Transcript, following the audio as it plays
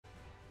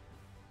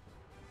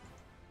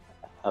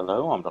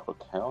Hello, I'm Dr.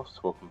 Chaos.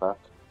 Welcome back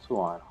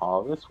to Iron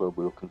Harvest, where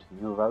we'll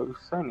continue with our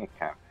Usonia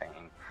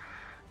campaign.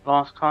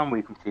 Last time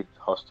we completed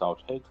Hostile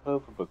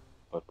Takeover,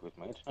 but with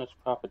my internet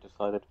crap, I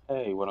decided,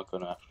 hey, we're not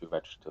going to actually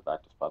register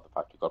that despite the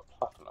fact we got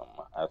Platinum,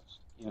 as,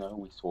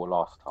 we saw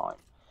last time.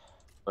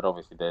 But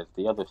obviously there's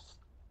the others,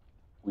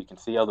 we can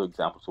see other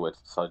examples where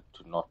it's decided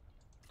to not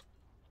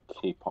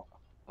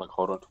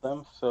hold on to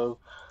them, so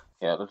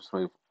yeah, let's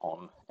move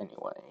on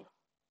anyway.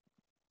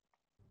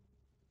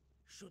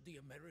 Should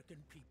the American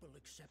people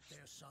accept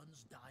their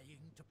sons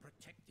dying to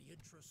protect the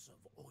interests of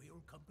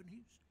oil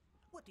companies?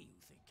 What do you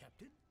think,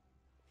 Captain?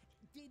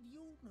 Did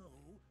you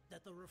know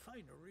that the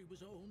refinery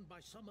was owned by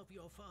some of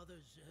your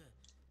father's,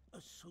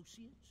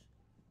 associates?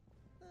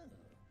 Oh,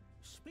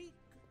 speak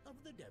of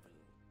the devil.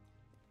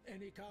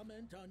 Any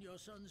comment on your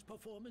son's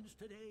performance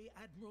today,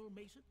 Admiral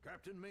Mason?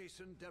 Captain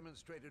Mason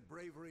demonstrated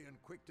bravery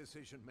and quick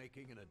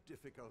decision-making in a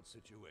difficult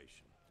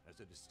situation. As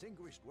a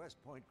distinguished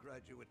West Point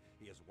graduate,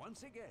 he has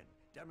once again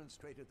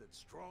demonstrated that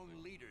strong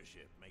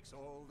leadership makes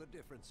all the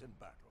difference in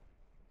battle.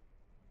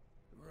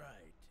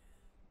 Right.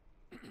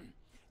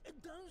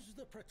 Does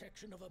the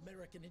protection of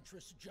American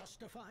interests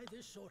justify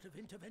this sort of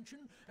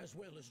intervention, as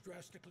well as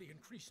drastically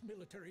increased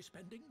military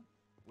spending?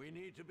 We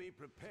need to be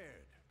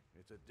prepared.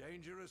 It's a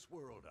dangerous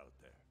world out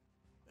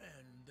there.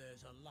 And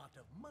there's a lot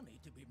of money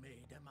to be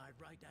made, am I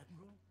right,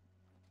 Admiral?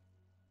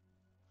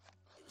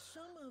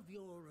 Some of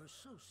your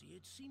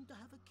associates seem to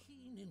have a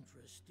keen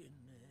interest in,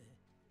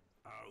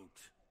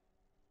 Out.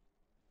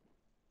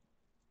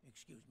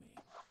 Excuse me.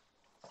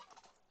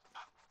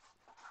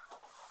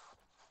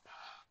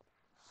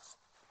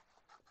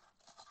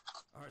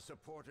 Our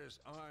supporters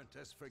aren't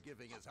as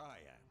forgiving as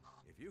I am.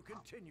 If you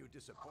continue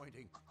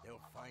disappointing,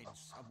 they'll find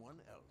someone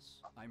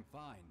else. I'm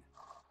fine.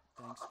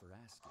 Thanks for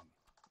asking.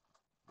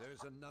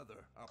 There's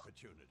another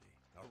opportunity.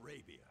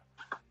 Arabia.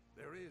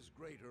 There is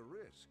greater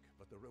risk,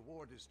 but the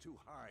reward is too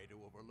high to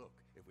overlook.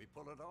 If we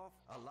pull it off,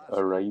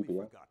 Alaska will be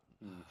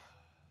forgotten.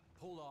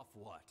 Pull off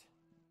what?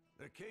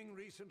 The king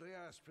recently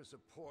asked for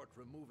support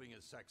removing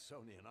his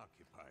Saxonian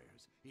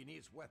occupiers. He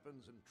needs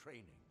weapons and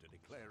training to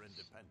declare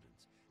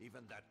independence.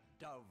 Even that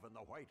dove in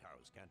the White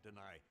House can't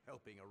deny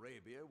helping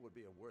Arabia would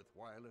be a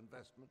worthwhile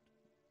investment.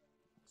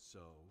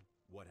 So,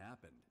 what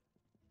happened?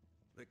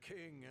 The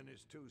king and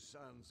his two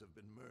sons have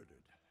been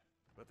murdered.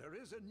 But there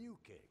is a new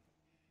king.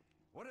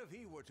 What if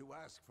he were to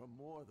ask for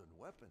more than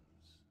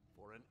weapons,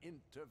 for an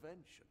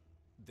intervention?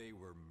 They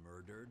were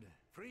murdered?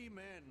 Free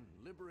men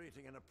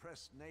liberating an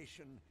oppressed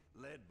nation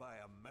led by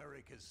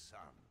America's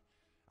son.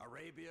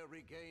 Arabia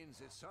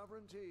regains its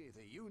sovereignty,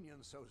 the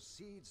Union sows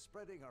seeds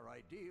spreading our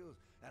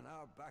ideals, and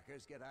our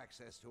backers get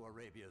access to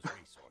Arabia's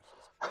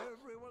resources.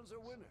 Everyone's a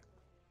winner.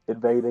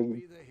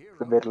 Invading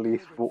the Middle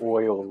East for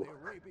oil.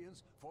 The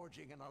Arabians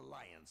forging an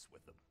alliance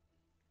with them.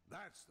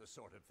 That's the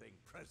sort of thing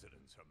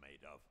presidents are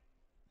made of.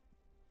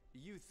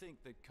 You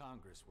think that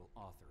Congress will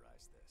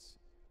authorize this?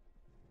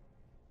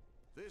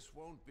 This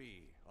won't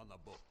be on the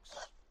books.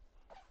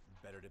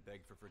 Better to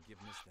beg for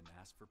forgiveness than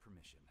ask for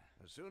permission.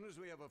 As soon as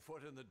we have a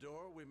foot in the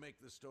door, we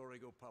make the story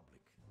go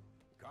public.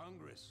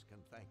 Congress can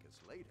thank us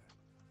later.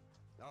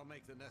 I'll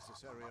make the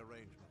necessary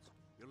arrangements.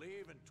 You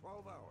leave in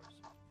 12 hours.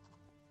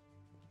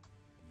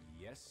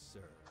 Yes,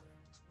 sir.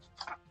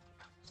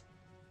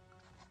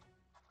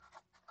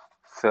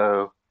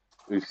 So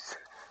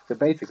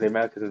basically,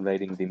 America's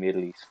invading the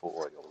Middle East for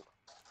oil.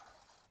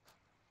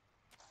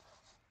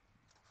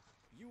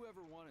 You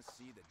ever want to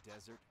see the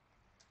desert?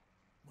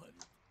 What?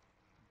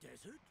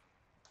 Desert?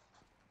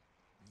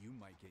 You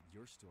might get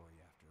your story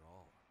after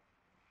all.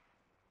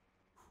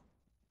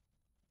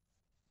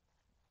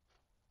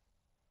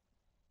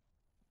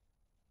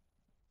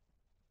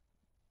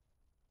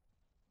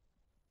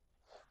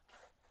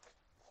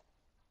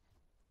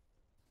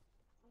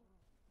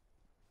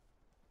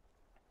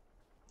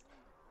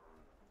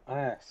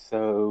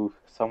 So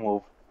some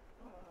of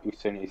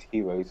Usonia's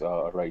heroes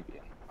are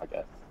Arabian, I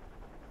guess.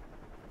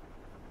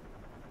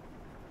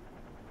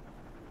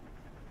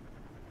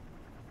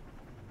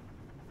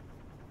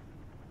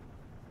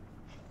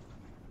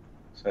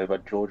 So,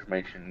 but George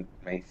Mason's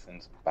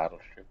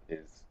battleship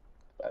is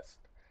the best.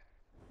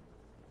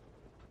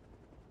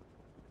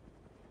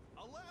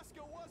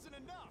 Alaska wasn't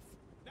enough.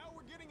 Now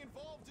we're getting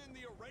involved in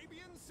the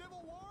Arabian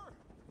Civil War?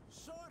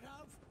 Sort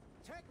of.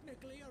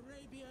 Technically,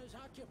 Arabia is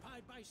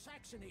occupied by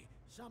Saxony.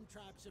 Some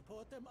tribes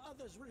support them,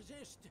 others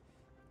resist.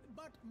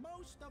 But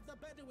most of the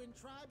Bedouin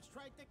tribes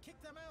tried to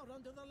kick them out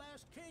under the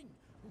last king,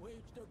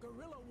 waged a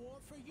guerrilla war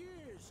for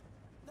years.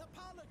 The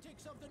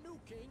politics of the new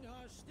king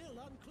are still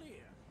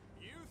unclear.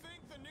 You think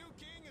the new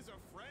king is a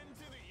friend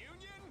to the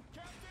Union,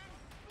 Captain?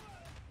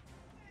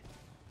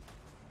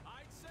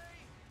 I'd say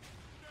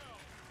no.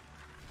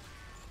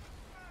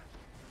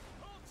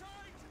 Hold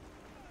tight!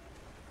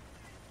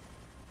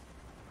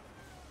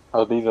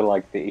 Oh, these are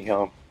like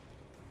the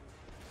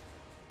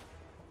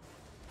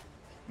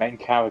main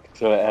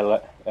character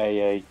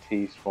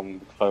AATs from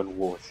the Clone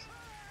Wars.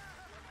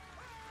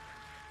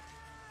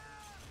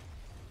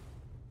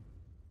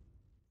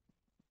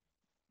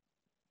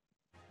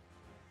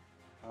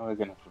 Are we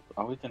gonna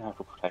have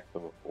to protect the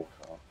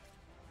reporter?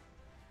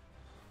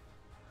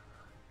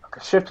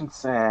 Okay, ship and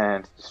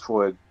sand.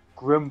 Destroy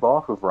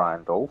Grimbart with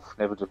Randolph.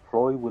 Never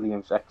deploy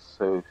William's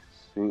exosuit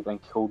and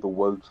kill the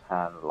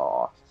Wotan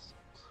last.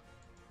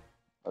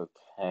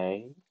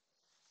 Okay.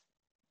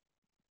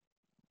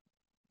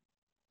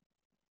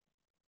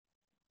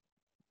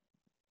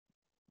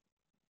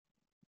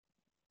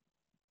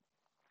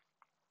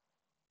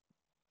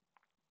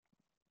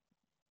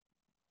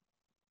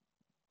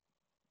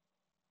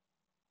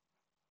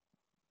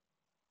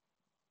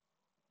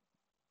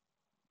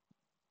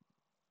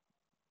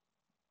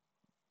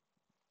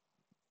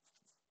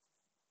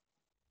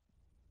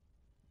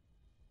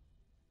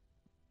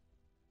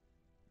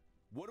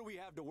 What do we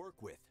have to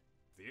work with?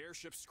 The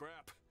airship's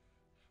scrap.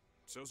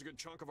 So's a good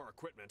chunk of our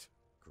equipment.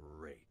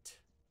 Great.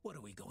 What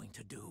are we going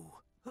to do?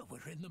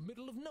 We're in the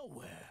middle of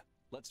nowhere.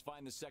 Let's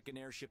find the second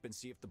airship and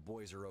see if the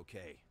boys are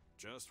okay.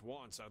 Just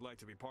once, I'd like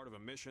to be part of a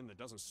mission that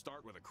doesn't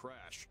start with a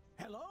crash.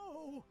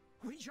 Hello?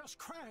 We just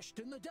crashed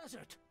in the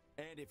desert.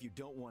 And if you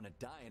don't want to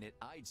die in it,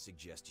 I'd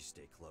suggest you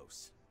stay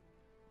close.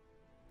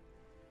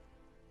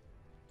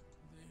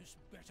 This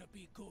better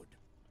be good.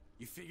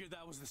 You figured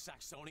that was the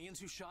Saxonians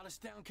who shot us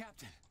down,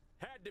 Captain?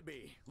 Had to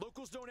be.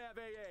 Locals don't have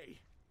AA.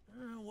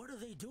 What are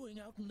they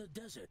doing out in the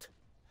desert?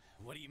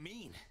 What do you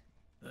mean?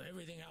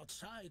 Everything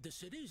outside the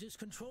cities is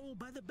controlled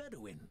by the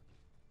Bedouin.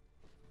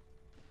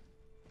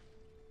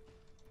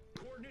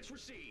 Coordinates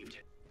received.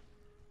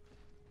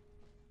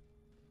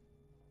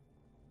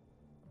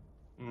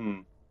 Hmm.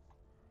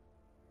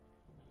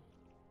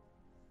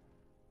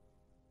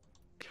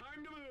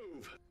 Time to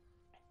move.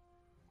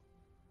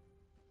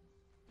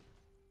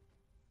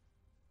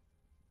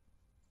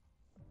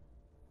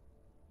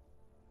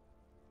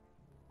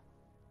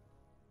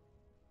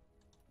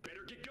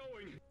 Better get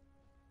going.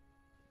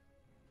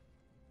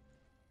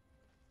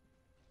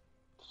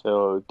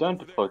 So don't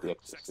Over deploy there,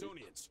 the exosuit.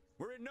 Saxonians.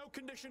 We're in no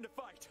condition to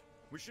fight.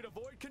 We should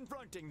avoid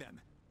confronting them.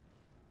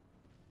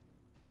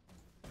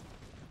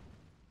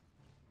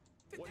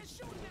 They're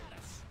shooting at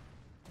us!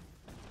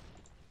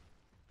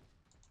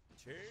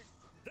 Take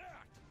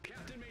that!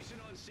 Captain Mason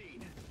on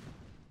scene.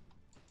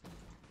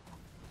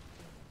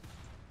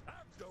 I'm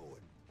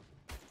going.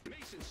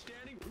 Mason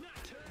standing.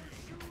 Not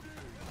shooting.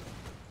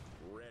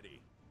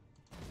 Ready.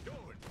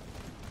 Going.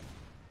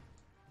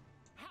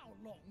 How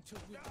long till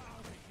we're out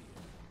of here?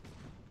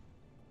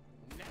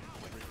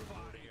 Now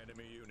everybody.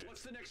 Enemy unit.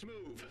 What's the next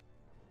move?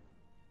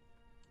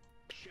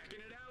 Checking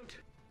it out.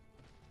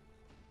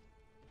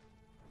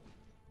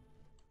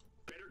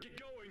 Better get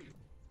going.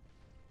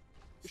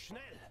 Schnell!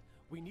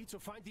 We need to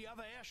find the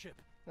other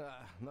airship.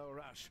 No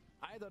rush.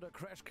 Either the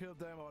crash killed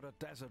them or the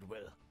desert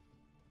will.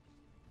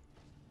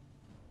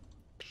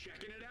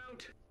 Checking it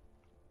out.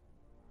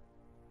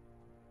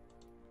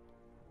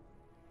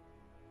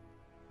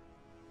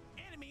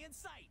 Enemy in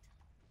sight.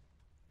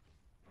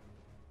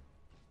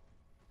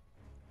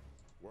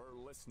 We're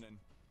listening.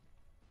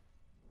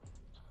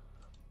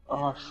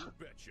 Oh, You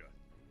betcha.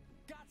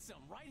 Got some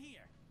right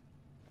here.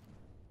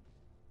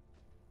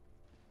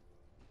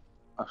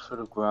 I should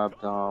have grabbed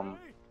Hey!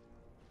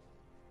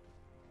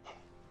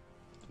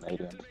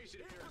 Canadians. Captain Mason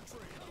here.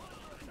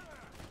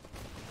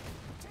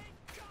 Take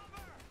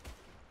cover.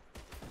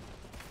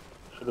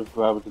 Should have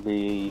grabbed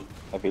the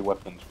heavy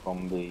weapons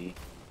from the.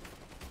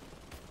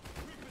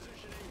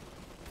 Repositioning.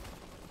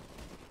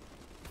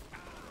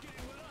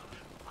 Getting lit up.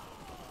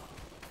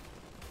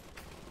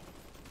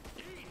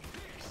 Eat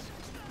this.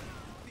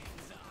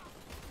 Things up.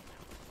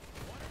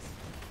 What is...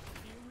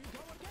 Here we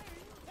go again.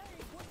 Hey,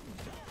 what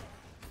is that?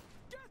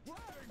 Get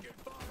flying, get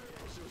fired.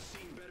 Also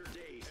seen better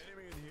days.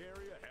 Enemy in the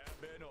area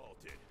have been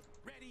halted.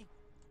 Ready?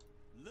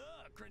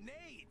 Look,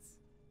 grenades!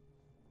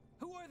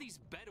 Who are these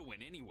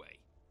Bedouin anyway?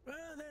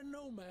 They're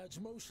nomads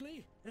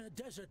mostly.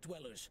 Desert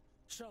dwellers.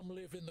 Some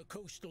live in the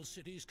coastal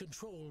cities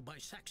controlled by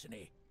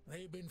Saxony.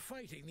 They've been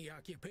fighting the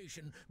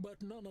occupation,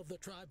 but none of the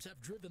tribes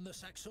have driven the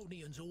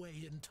Saxonians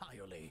away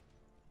entirely.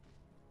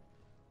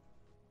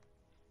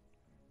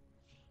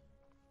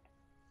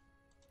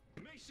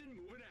 Mason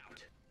moving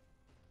out.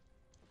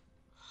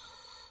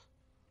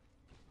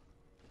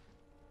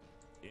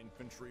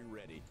 Infantry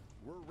ready.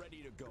 We're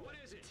ready to go. What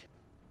is it?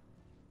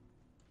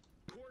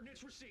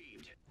 Coordinates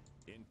received.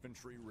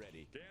 Infantry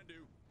ready. Can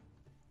do.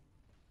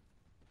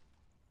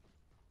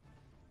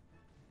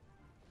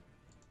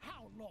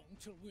 How long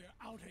till we're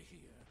out of here?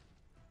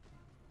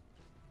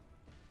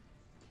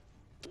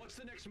 What's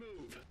the next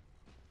move?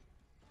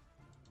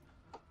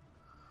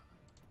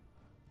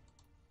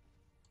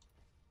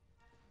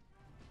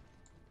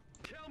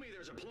 Tell me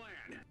there's a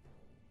plan.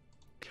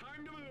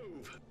 Time to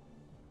move.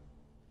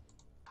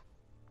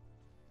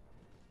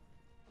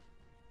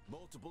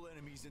 Multiple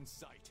enemies in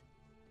sight.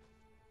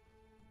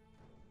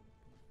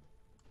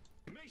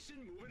 Mason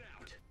moving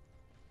out.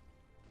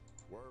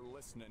 We're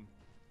listening.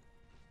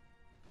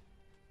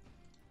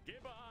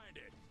 Get behind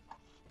it.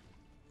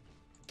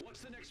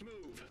 What's the next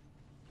move?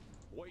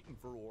 Waiting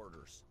for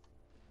orders.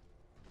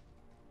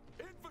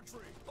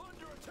 Infantry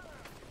under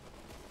attack.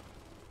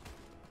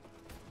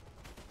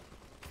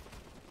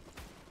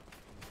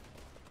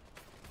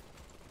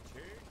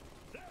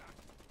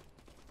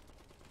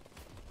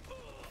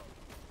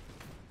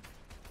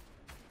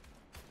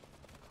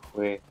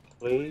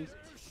 please.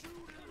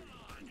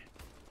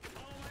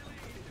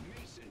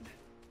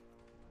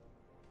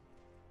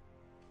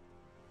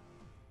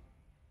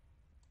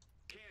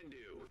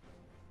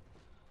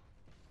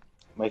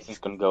 Mason's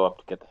gonna go up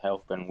to get the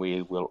health, and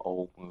we will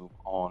all move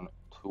on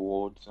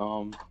towards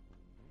well,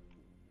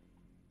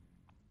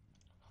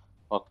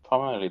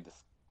 primarily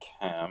this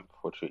camp,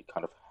 which we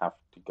kind of have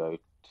to go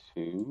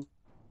to,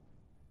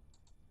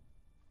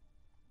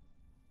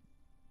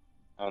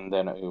 and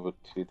then over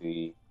to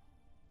the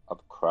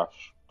other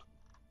crashed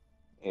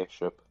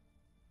airship.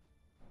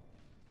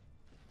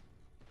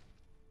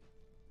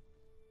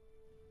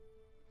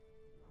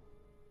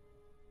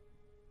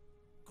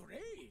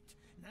 Great!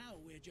 Now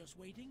we're just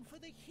waiting for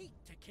the heat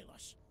to kill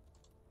us.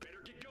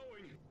 Better get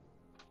going.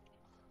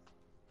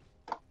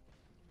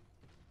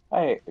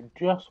 Hey,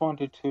 just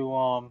wanted to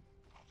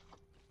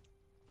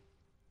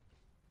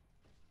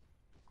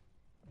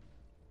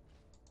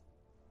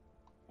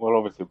well,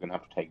 obviously we're gonna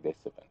have to take this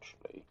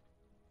eventually.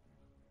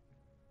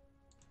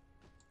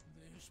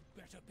 This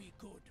better be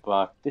good.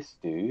 But this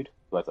dude,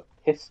 who has a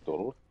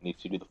pistol,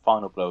 needs to do the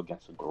final blow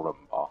against a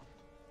Grumbar.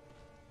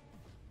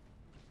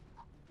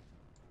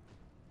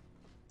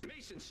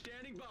 Mason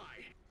standing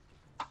by.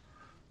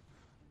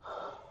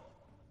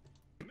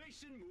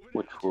 Mason moving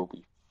Which out. will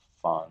be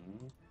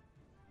fun.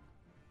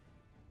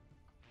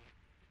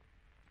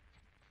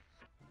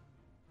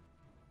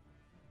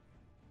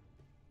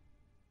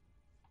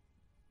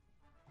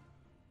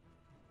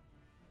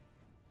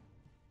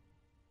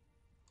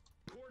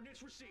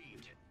 Coordinates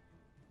received.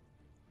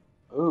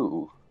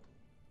 Ooh.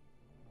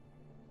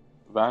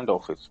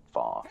 Randolph is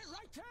fast. They're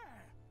right there!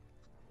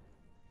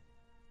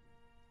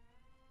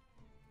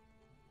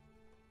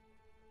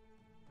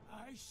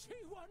 I see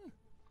one!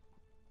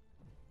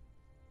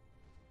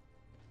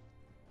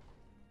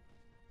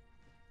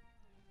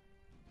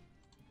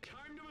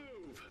 Time to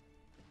move.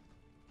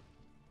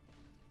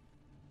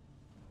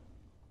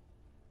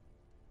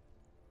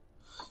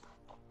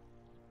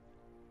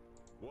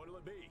 What'll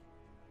it be?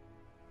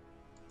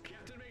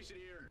 Captain Mason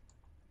here.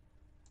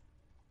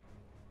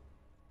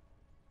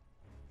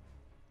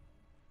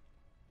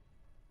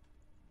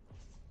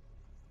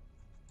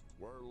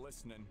 We're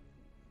listening.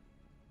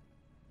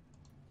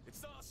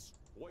 It's us.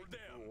 Wait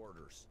down.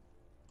 Orders.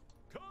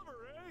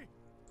 Cover, eh?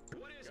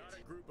 What is Got it?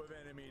 a group of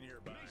enemy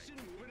nearby. Mason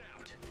moving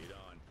out. Lead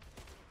on.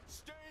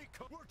 Stay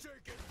We're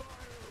taking fire.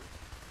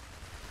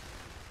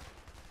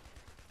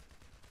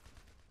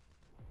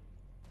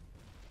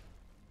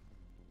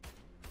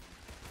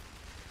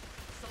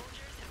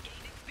 Soldiers have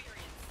gained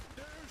experience.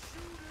 They're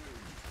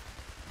shooting.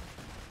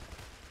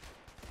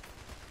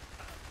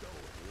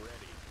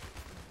 Ready.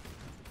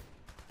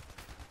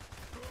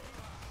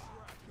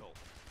 Shrapnel.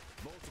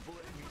 Multiple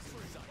enemies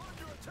in sight.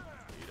 Under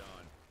attack. Lead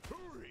on.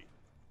 Hurry.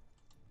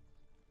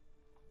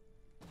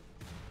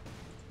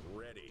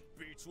 Ready.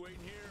 Beats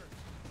waiting here.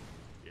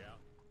 Yeah.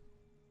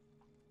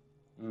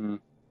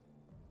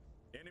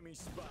 Enemy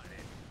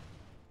spotted.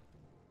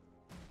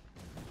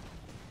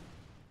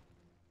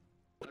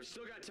 I've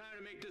still got time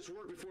to make this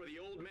work before the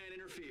old man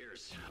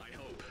interferes. I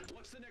hope.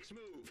 What's the next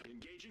move?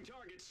 Engaging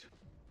targets.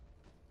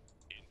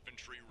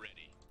 Infantry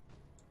ready.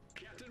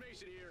 Captain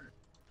Mason here.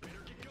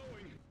 Better get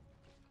going.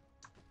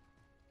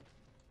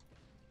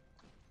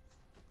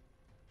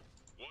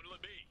 What'll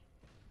it be?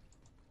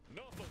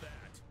 Enough of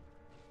that.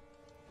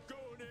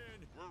 Going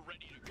in. We're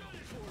ready to go.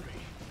 For me.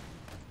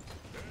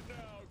 And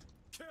out.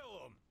 Kill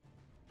them.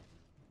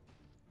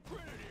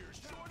 Grenadiers,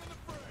 join in the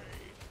fray.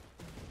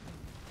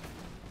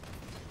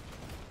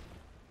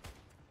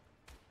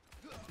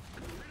 Get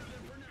rid of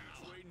them for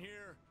now. Waiting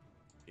here.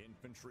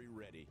 Infantry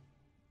ready.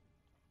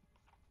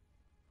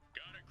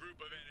 Got a group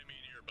of enemy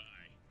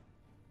nearby.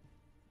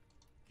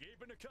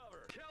 Keeping the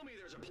cover. Tell me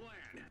there's a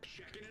plan.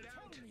 Checking it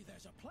out. Tell me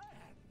there's a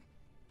plan.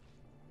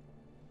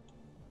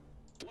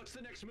 What's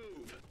the next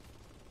move?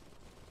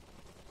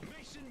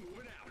 Mason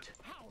moving out.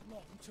 How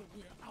long till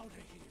we're out of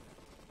here?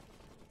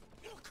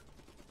 Look!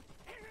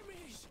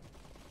 Enemies!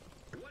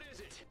 What is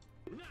it?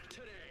 Not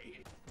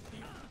today.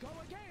 Here we go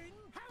again!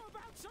 How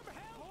about some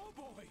help? Oh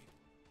boy!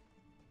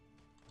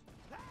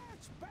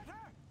 That's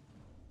better!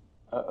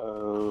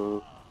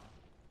 Uh-oh.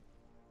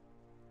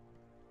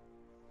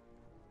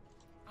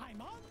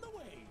 I'm on the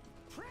way!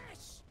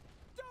 Press!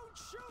 Don't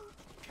shoot!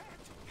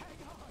 Can't!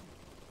 Hang on!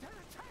 They're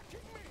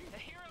attacking me! The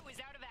hero is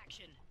out of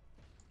action.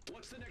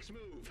 What's the next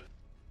move?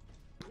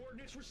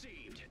 Coordinates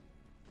received.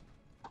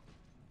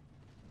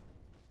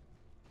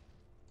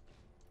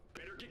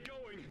 Better get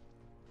going.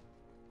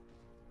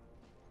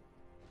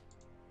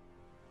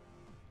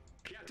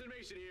 Captain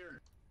Mason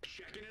here.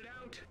 Checking it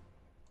out.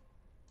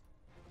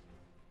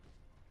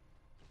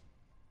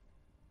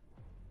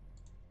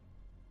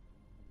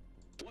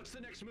 What's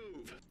the next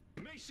move?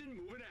 Mason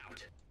moving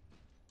out.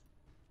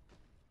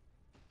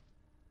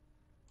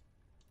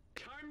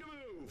 Time to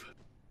move.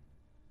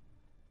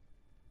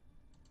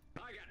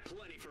 I got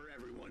plenty for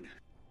everyone.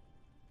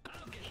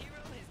 The hero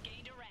has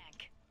gained a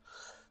rank.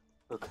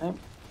 Okay.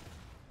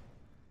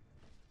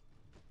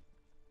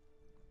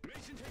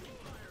 Mason taking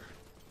fire.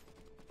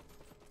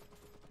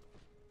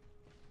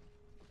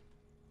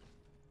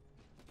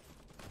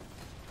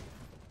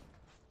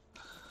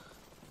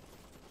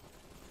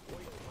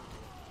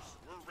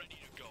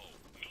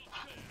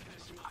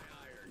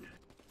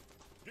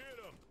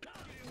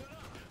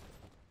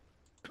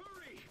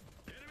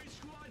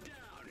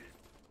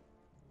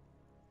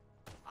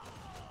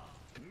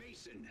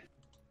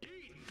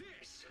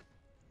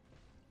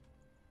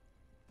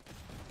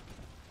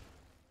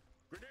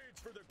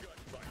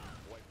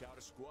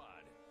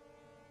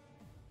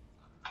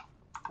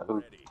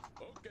 Ready.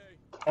 Okay.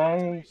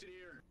 Okay. Mason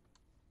here.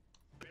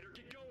 Better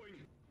get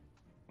going.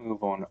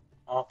 Move on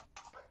up.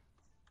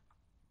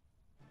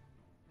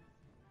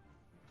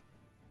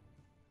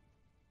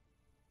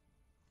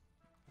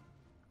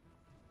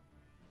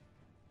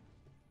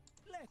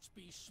 Let's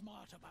be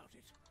smart about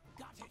it.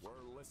 Got it.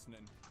 We're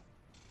listening.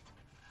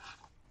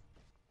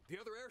 The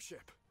other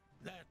airship.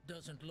 That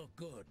doesn't look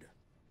good.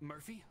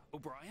 Murphy?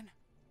 O'Brien?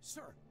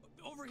 Sir,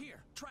 over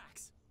here.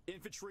 Tracks.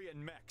 Infantry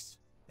and mechs.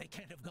 They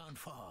can't have gone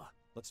far.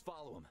 Let's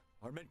follow them.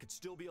 Our men could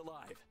still be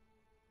alive.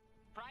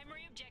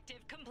 Primary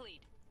objective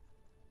complete.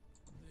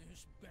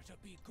 This better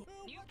be good.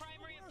 New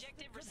primary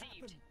objective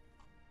received.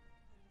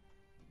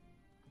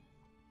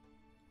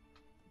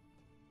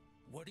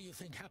 What do you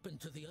think happened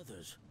to the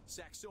others?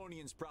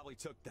 Saxonians probably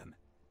took them.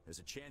 There's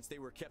a chance they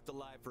were kept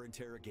alive for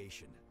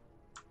interrogation.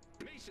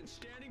 Mason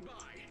standing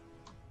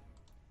by.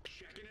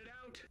 Checking it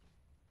out.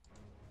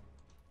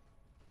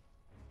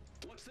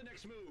 What's the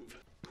next move?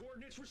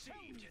 Coordinates Tell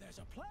received. me there's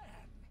a plan.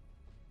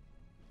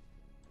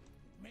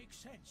 Makes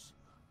sense.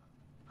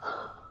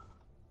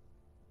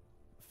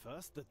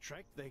 First the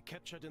track they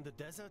captured in the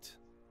desert,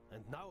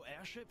 and now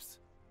airships?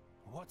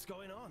 What's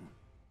going on?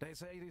 They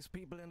say these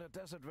people in the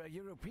desert were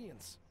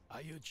Europeans.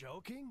 Are you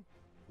joking?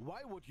 Why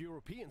would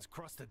Europeans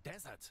cross the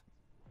desert?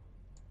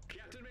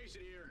 Captain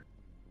Mason here.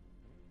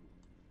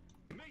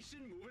 Mason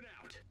moving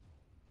out.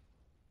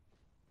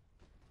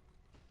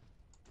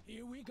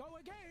 Here we go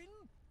again.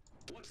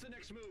 What's the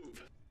next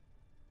move?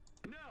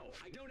 No,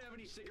 I don't have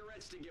any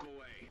cigarettes to give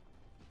away.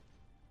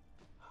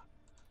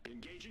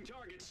 Engaging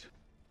targets.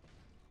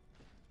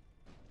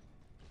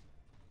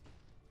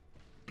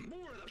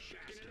 More of the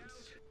checking it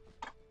out.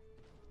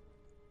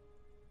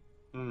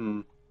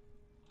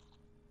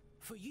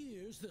 For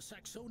years, the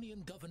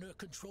Saxonian governor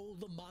controlled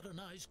the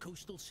modernized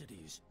coastal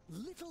cities,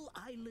 little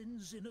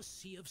islands in a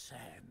sea of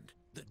sand.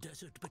 The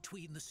desert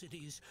between the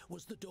cities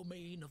was the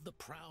domain of the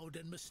proud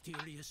and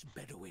mysterious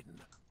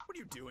Bedouin. What are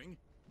you doing?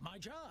 My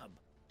job,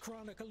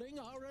 chronicling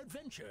our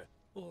adventure,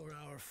 or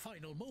our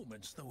final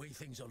moments the way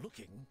things are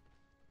looking.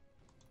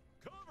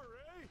 Cover,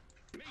 eh?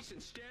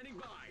 Mason standing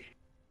by.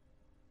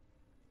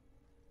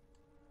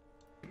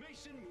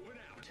 Mason moving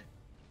out.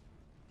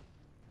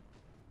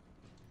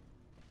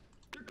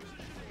 They're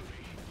questioning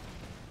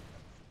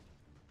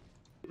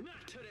me.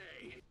 Not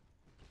today.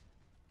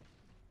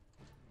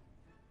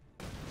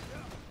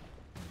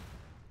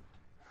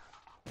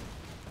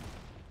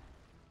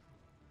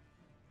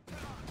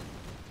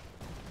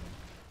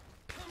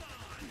 Come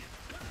on.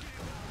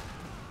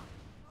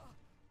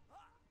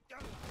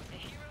 The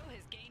hero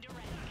has gained a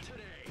rank. Not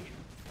today.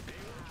 They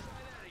won't try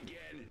that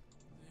again.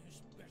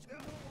 There's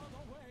better no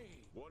other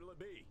way. What'll it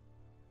be?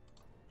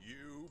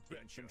 You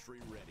infantry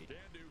ready. Can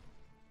do.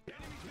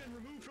 Enemy's been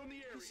removed from the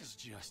area. This is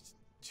just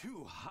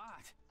too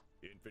hot.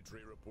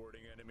 Infantry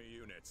reporting enemy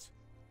units.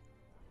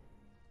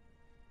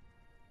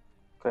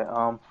 Okay,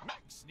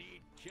 Mechs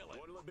need killing.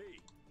 What'll it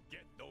be?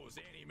 Get those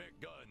anti-mech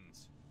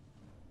guns.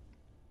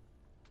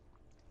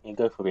 you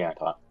go for the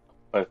anti.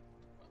 Both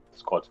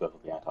squads go for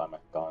the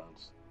anti-mech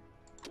guns.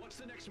 What's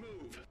the next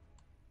move?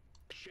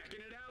 Checking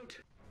it out.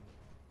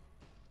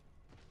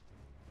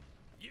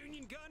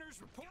 Union gunners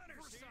report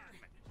for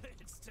assignment.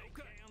 Let's take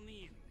down the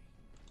enemy.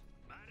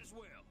 Might as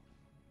well.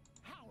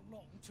 How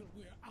long till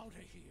we're out of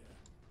here?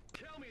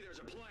 Tell me there's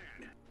a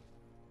plan.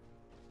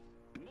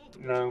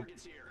 Multiple No.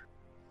 targets here.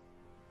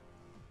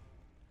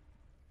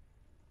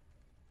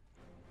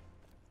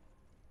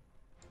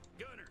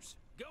 Gunners,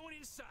 going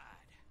inside.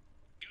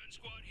 Gun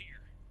squad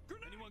here.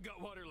 Anyone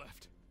got water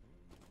left?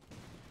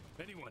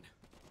 Anyone?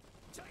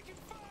 Taking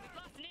fire! We've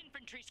lost an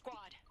infantry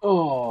squad.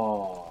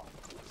 Oh,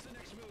 What's the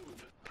next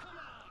move? Come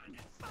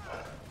on.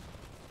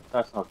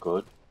 that's not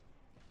good.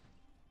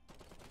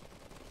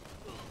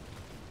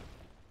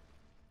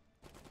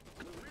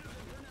 Get rid of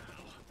them for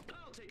now.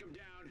 I'll take them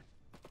down.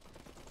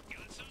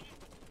 Got some?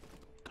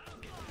 I'll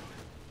get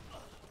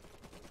them.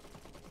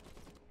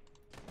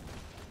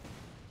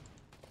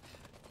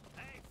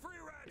 Hey, free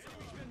rides!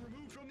 Enemy's been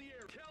removed from the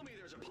air. Tell me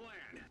there's a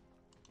plan.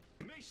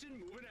 Mason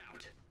moving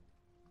out.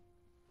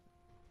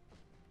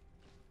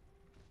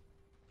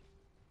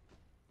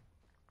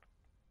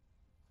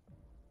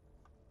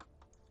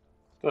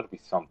 There's got to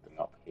be something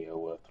up here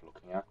worth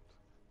looking at.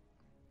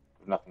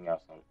 If nothing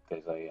else,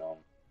 there's a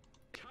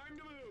Time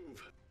to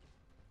move.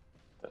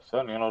 there's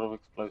certainly a lot of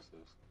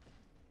explosives.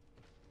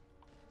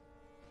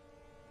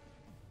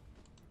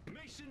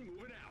 Mason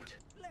moving out.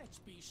 Let's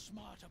be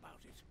smart about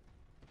it.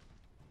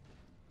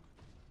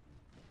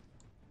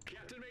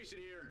 Captain Mason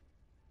here.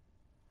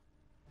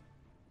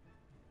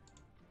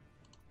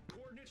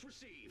 Coordinates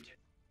received.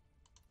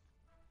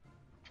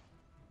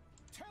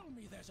 Tell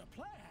me there's a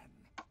plan.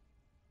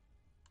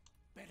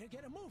 Better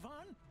get a move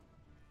on.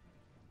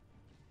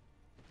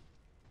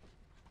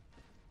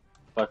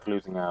 Like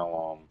losing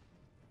our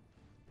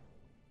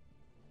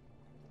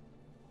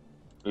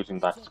losing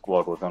that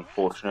squad was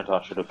unfortunate.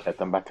 I should have kept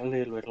them back a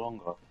little bit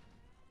longer.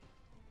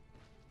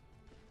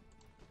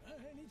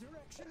 Any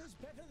direction is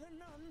better than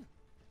none.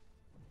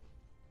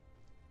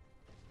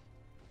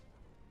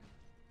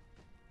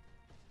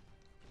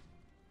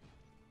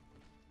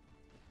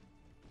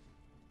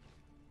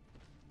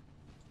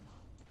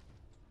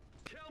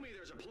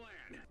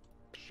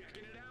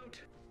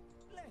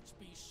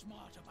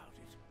 smart about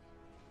it.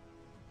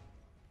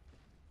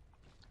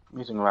 I'm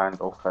using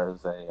Randolph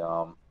as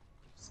a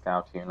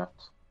scout unit.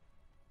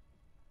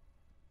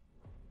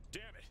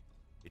 Damn it!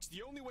 It's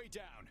the only way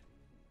down.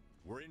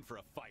 We're in for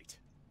a fight.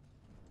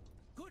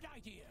 Good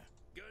idea.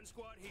 Gun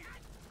squad here.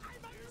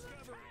 Here's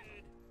cover,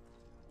 Ed.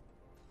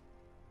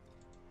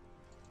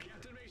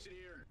 Captain Mason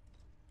here.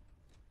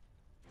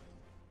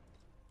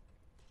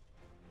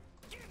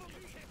 Give him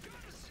the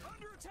guns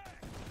under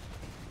attack.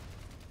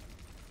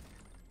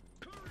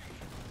 Hurry!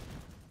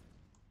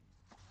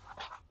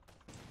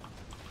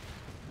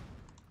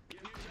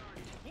 Give me a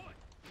target. What?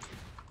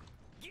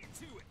 Get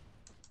to it.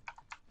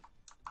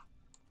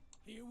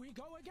 Here we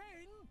go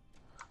again.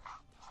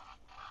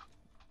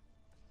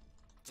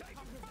 Take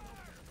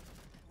fire.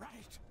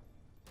 Right.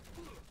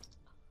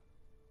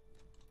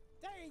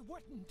 They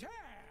wouldn't dare.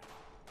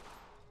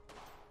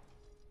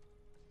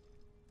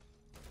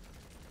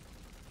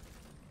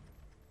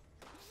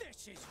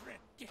 This is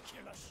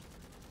ridiculous.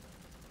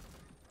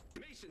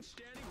 Mason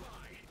standing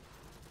by.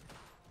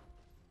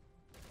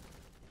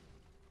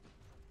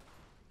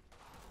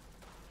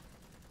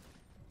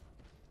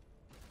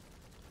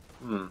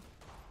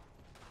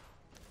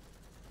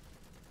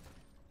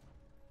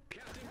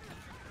 Captain.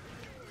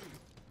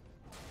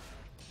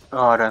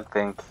 Oh, I don't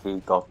think he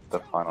got the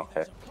final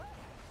hit.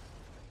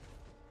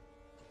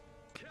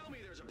 Tell me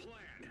there's a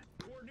plan.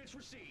 Coordinates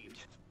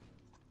received.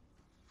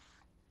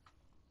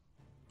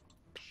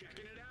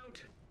 Checking it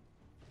out.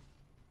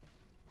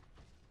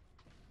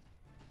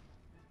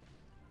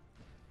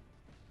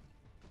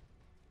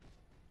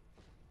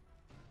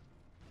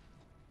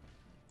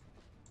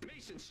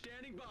 Mason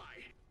standing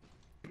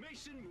by.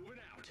 Mason moving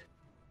out.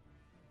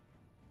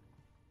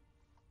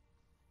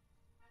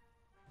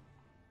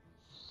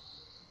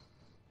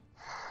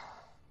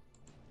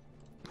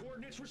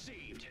 Coordinates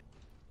received.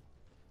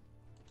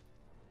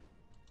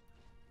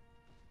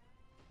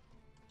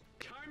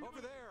 Time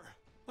Over there!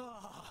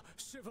 Ah,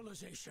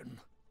 civilization.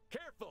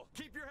 Careful!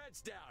 Keep your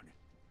heads down!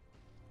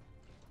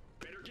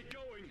 better get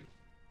going.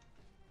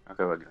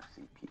 Okay, we're gonna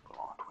see people,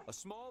 aren't we? A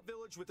small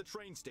village with a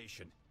train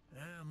station.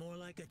 More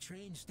like a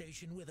train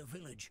station with a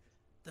village.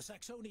 The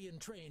Saxonian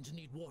trains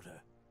need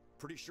water.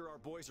 Pretty sure our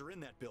boys are in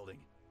that building.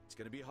 It's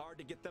gonna be hard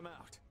to get them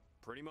out.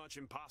 Pretty much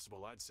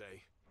impossible, I'd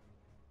say.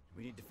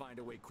 We need to find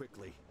a way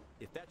quickly.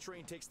 If that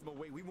train takes them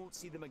away, we won't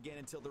see them again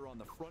until they're on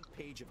the front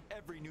page of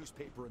every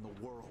newspaper in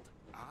the world.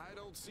 I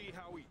don't see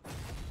how we...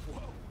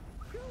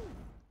 Whoa!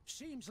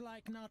 Seems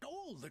like not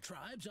all the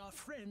tribes are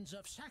friends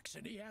of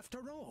Saxony after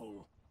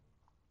all.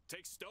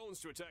 Takes stones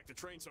to attack the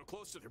train so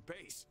close to their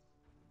base.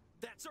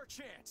 That's our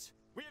chance!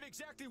 We have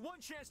exactly one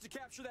chance to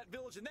capture that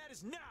village, and that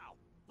is now!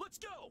 Let's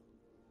go!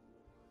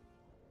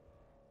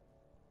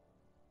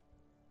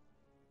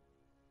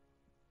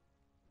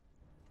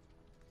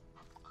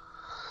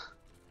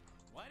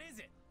 What is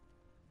it?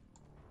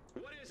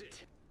 What is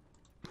it?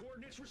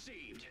 Coordinates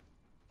received.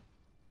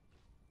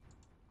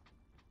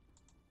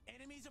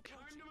 Enemies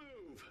approaching. Time to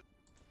move.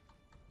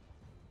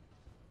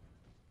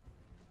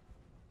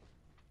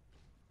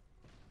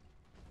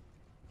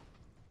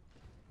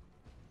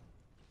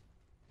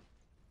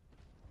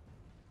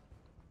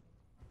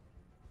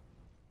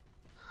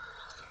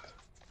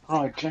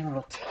 Alright,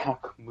 general attack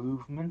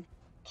movement.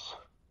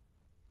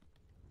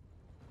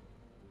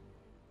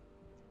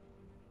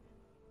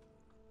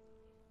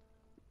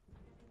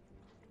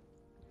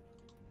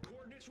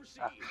 Coordinates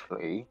received.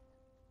 Actually,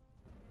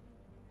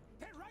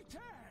 They're right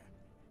there!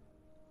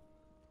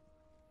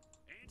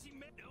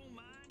 Anti-med, don't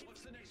mind.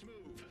 What's the next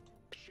move?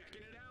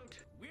 Checking it out.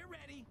 We're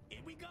ready.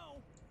 Here we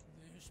go.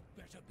 This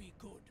better be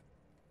good.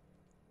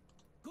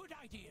 Good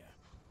idea.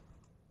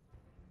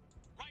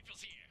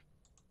 Rifles here.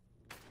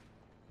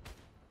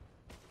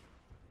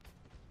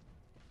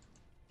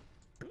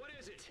 What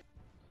is it?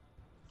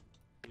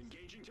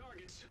 Engaging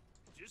targets.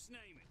 Just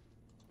name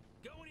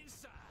it. Going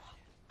inside.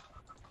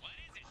 What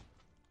is it?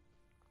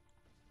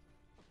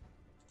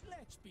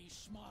 Let's be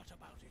smart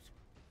about it.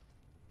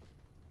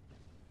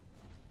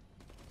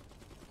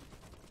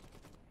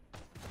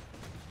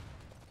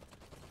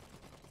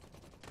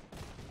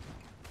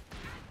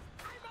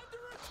 I'm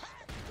under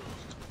attack!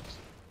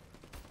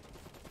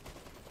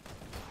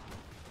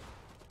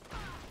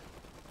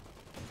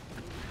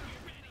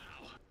 Get ready.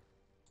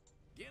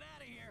 Get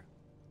out of here.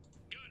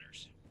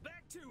 Gunners,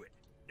 back to it.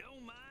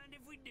 Don't mind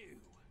if we do.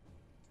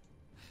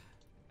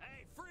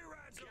 Hey, free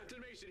rides over.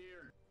 Captain Mason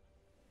here.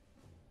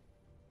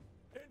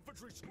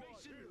 Infantry squad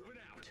Mason here.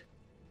 moving out.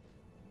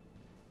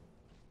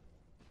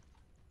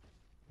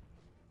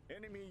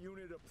 Enemy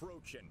unit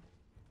approaching.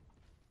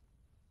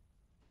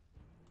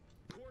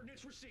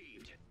 Coordinates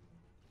received.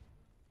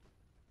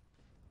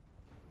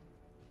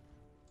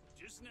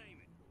 Just name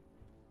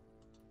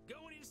it.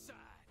 Going inside.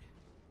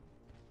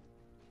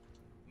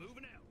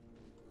 Moving out.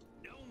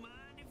 Don't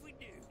mind if we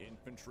do.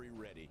 Infantry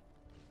ready.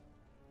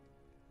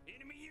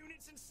 Enemy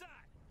units in sight.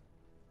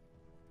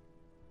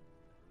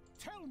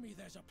 Tell me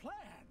there's a plan.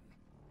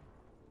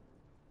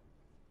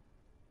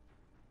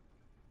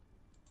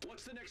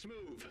 What's the next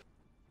move?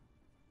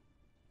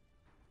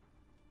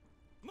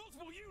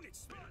 Multiple units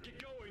spotted!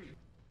 Get going!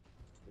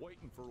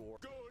 Waiting for war.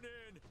 Going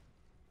in!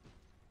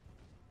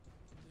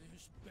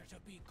 This better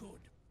be good.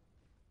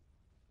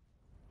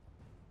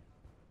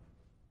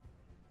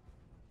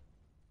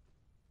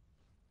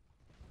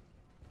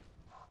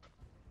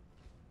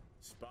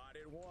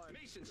 Spotted one.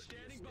 Mason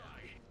standing by.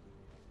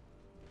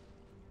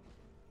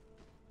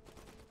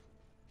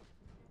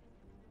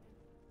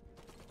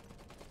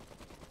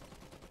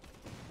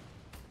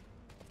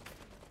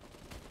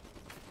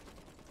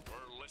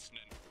 We're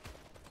listening.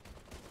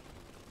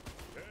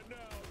 Heading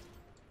out.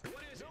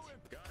 What is it?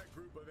 Got a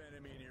group of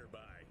enemy nearby.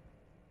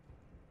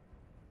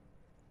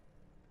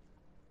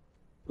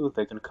 Ooh,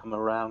 they're gonna come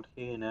around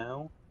here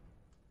now.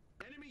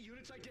 Enemy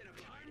units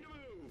identified. Time to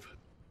move.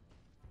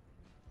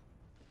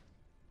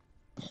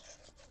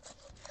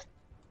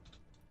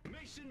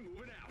 Mason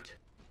moving out.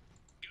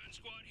 Gun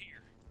squad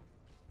here.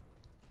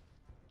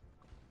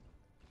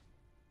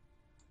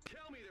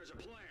 Tell me there's a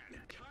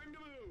plan. Time to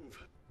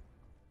move.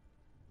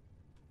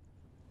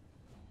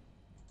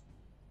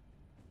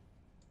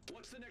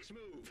 What's the next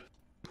move?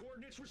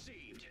 Coordinates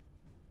received.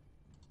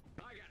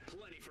 I got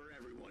plenty for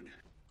everyone.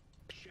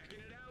 Checking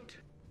it out.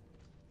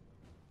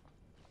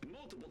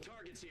 Multiple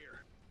targets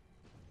here.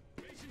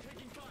 Mason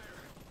taking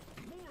fire.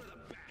 More of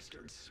the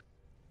bastards.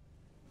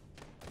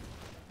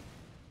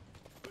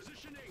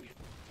 Positioning.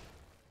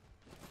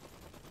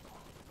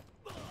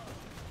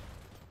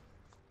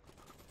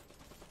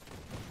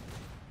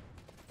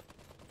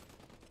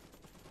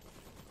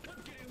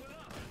 I'm getting lit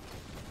up.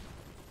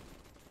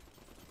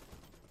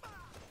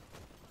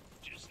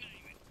 Just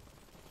name it.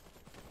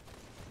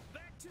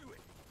 Back to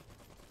it.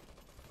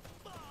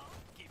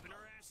 Keeping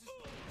our asses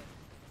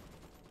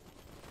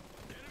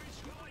Enemy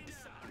squad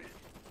down.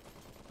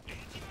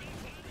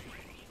 Anti-missile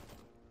ready.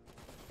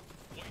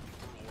 Waiting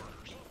for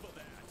orders. Enough of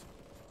that.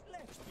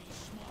 Let's be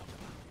smart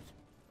about it.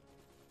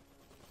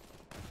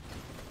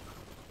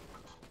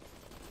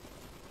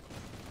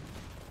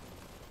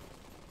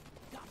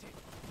 Got it.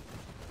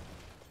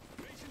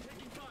 Mason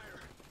taking fire.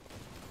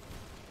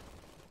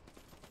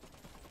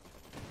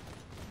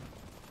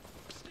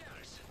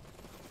 Status.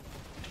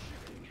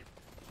 Shifting.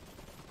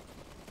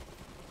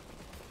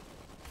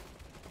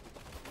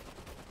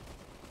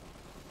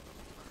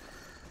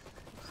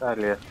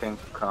 Sadly, I think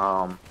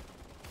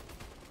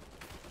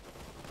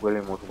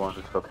William was the one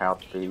who took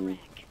out the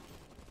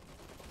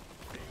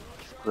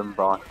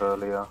Grimbark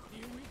earlier.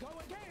 Here we go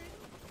again.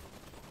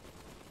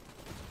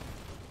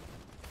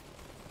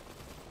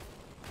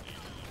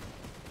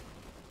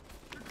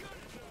 They're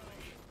gunning for me.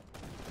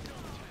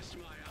 Don't test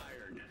my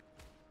iron.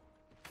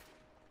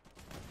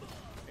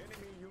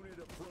 Enemy unit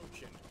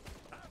approaching.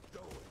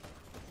 Outgoing.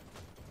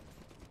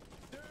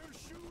 They're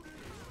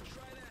shooting.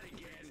 Try that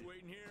again. Just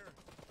waiting here.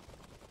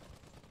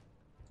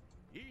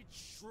 Eat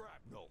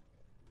shrapnel.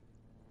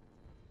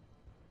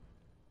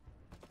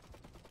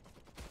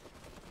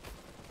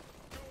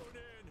 Going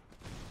in.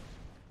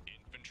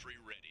 Infantry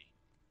ready.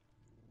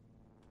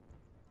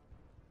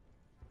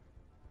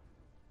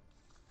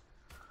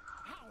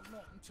 How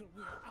long till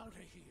we're out of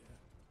here?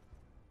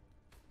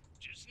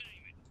 Just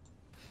name it.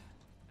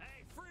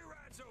 Hey, free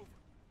ride's over.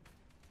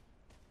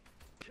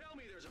 Tell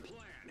me there's a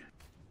plan.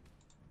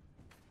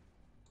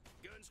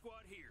 Gun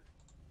squad here.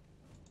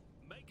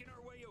 Making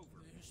our way over.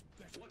 This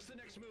better. What's the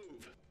next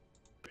move?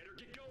 Better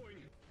get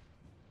going.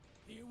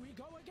 Here we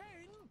go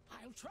again.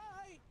 I'll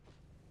try.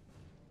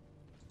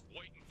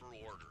 Waiting for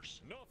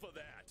orders. Enough of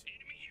that.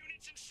 Enemy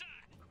units in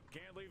sight.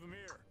 Can't leave them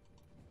here.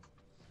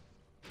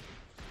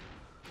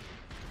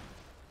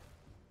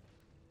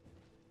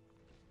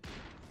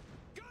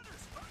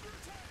 Gunners, under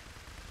attack!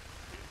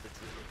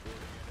 Infantry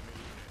reporting enemy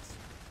units.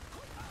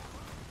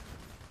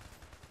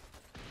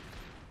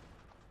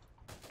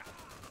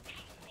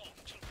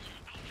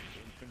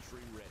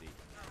 Infantry ready.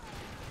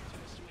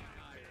 Test my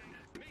iron.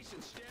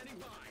 Mason standing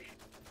by.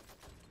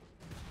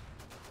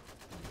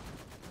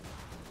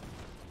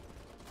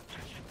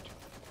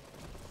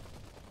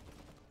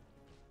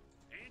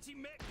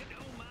 Anti-mech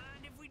don't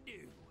mind if we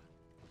do.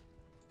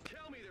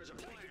 Tell me there's a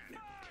plan.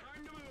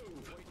 Time to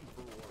move. Waiting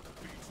for order.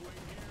 Beach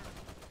wing here.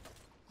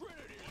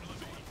 Grenadiers,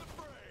 join the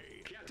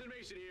fray. Captain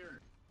Mason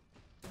here.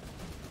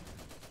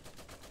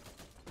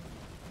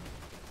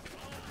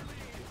 Follow our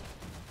lead.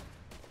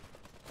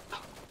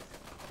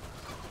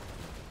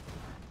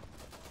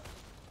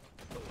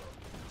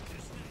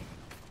 Just name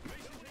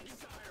Mason taking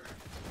fire.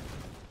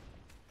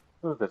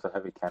 Ooh, there's a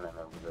heavy cannon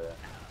over there. it.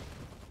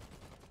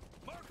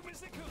 Mark them as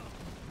they come.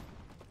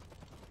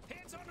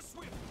 Hands on the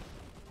swivel.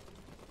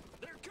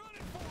 They're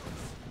gunning for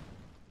us.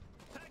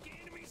 Pack of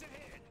enemies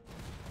ahead.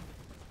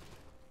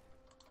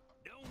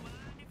 Don't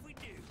mind if we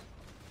do.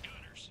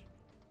 Gunners.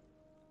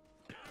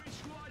 Enemy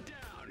squad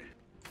down.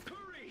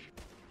 Hurry.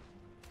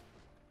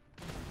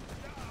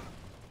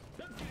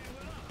 I'm getting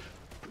lit up.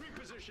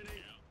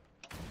 Repositioning.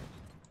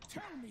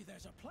 Tell me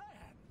there's a plan.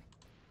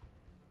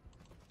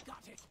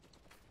 Got it.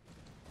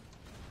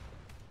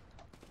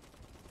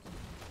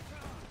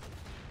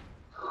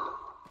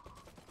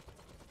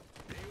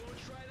 They won't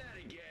try that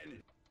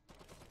again.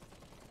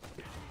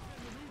 Enemy's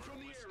been removed from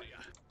the area.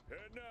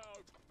 Heading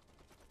out.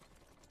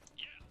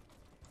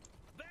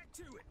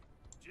 to it.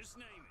 Just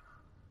name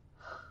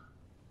it.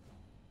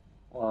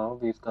 Well,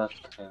 these guys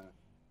can...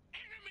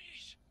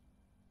 Enemies!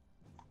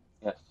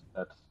 Yes,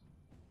 that's...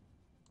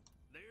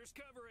 There's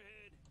cover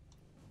ahead.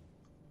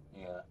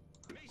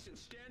 Yeah. Mason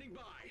standing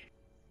by.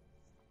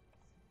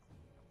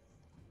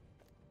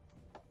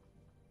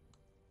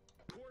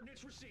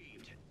 Coordinates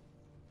received.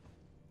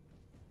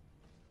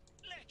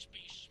 Let's be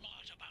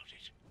smart about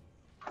it.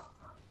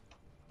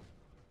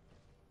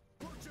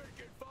 We're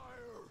taking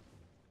fire!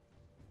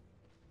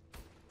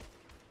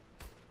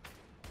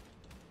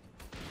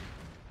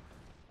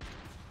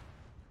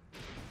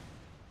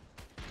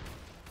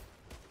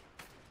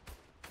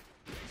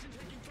 Mason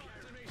taking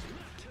fire. Mason,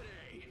 not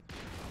today.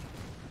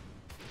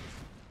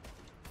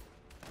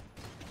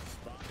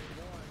 Spotted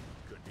one.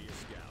 Could be a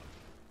scout.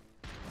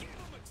 Give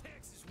him a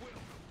Texas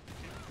welcome.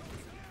 Here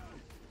goes down.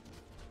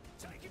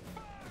 Taking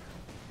fire.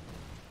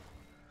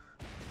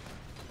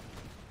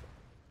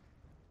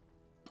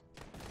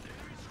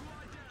 Enemy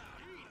squad down.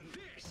 Eat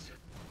this.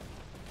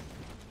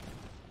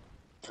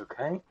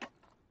 Okay. I'm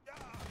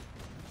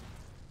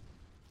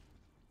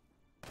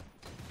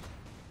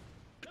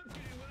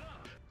getting lit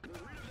up.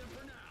 We're rid of them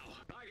for now.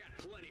 I got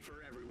plenty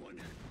for everyone.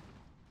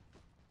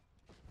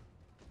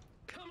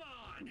 Come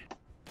on.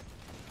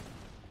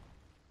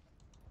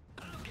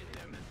 I'll get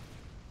him.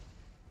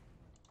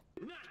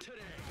 Not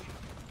today.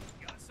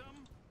 Got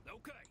some?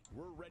 Okay.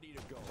 We're ready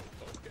to go.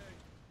 Okay.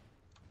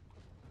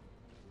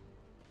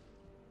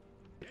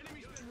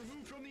 Enemy's been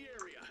removed from the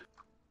area.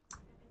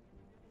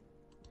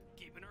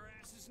 Keeping our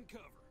asses in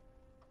cover.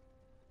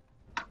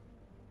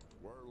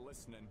 We're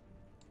listening.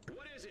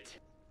 What is it?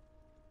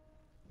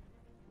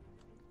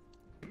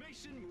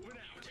 Mason moving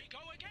out. We go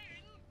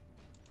again.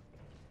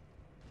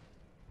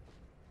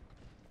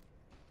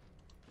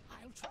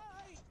 I'll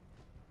try.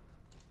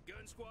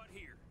 Gun squad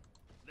here.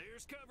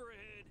 There's cover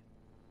ahead.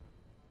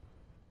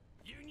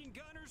 Union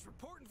gunners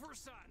reporting for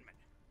assignment.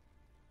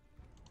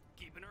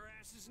 Keeping our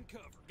asses in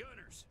cover.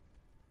 Gunners.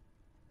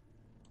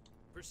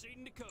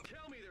 Proceeding to cover.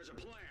 Tell me there's a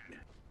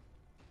plan.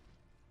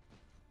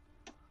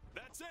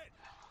 That's it!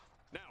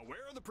 Now, where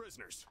are the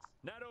prisoners?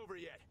 Not over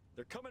yet.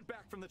 They're coming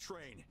back from the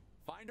train.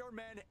 Find our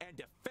men and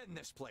defend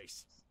this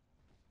place.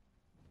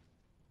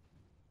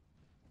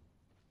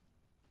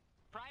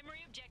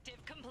 Primary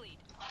objective complete.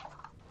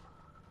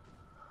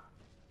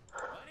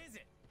 What is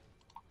it?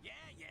 Yeah.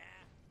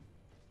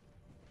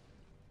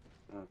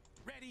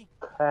 Ready?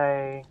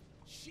 Okay.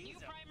 New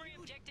primary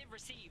objective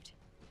received.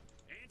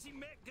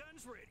 Anti-mech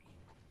guns ready.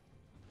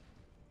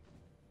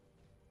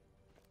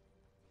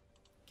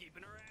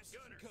 Keeping our asses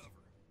in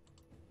cover.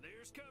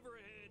 There's cover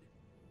ahead.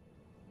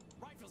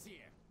 Rifles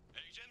here.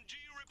 HMG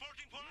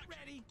reporting for Get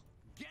ready.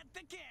 Get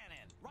the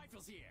cannon.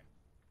 Rifles here.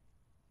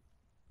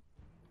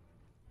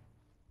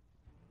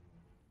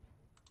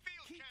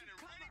 field Keep cannon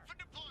the ready cover. for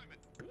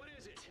deployment. What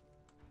is it?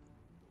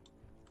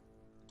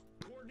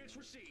 Coordinates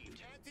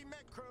received.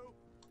 Anti-mech crew,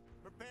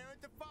 preparing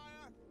to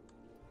fire.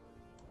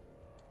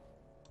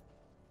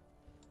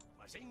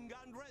 Machine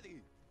gun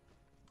ready.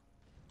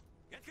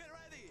 Get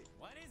ready.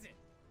 What is it?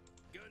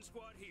 Gun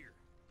squad here.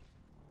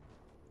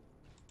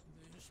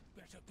 This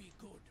better be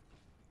good.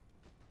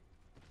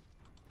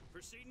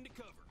 Proceeding to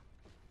cover.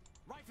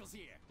 Rifles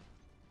here.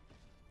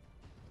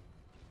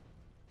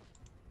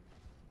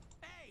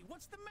 Hey,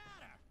 what's the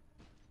matter?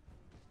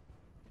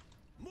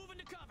 Moving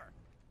to cover.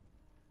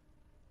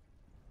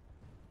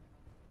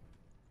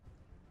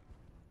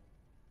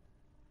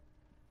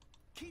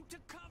 Keep to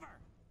cover.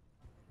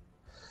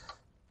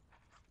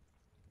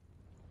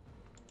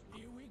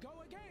 Here we go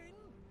again.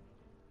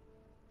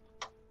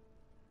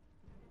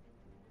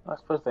 I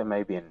suppose there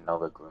may be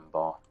another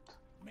Grimbot.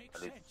 Makes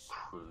At least sense.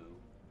 crew.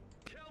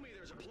 Tell me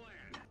there's a plan.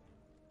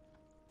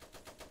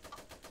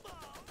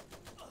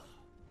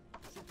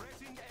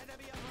 Suppressing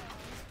enemy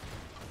advance.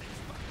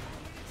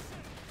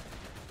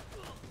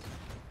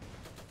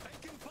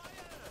 Taking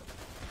fire.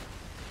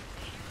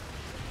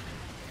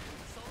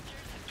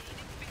 Soldiers have gained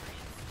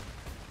experience.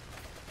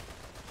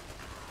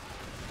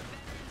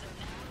 Veterans are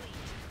now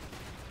elite.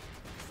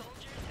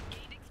 Soldiers have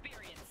gained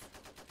experience.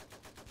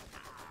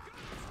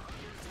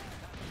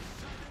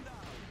 Shut them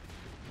down.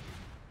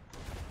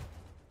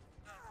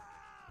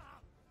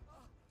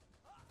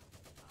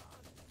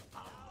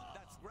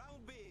 That's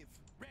ground beef.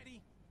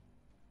 Ready?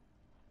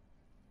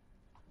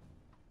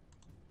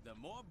 The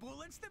more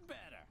bullets, the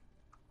better.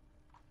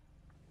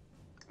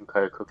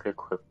 Okay, quickly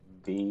equip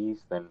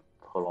these, then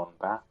pull on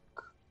back.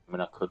 I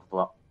mean, I could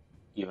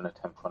even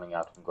attempt running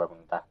out and grabbing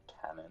that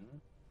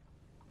cannon.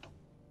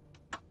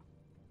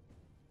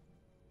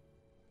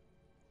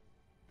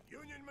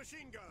 Union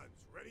machine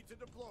guns ready to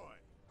deploy.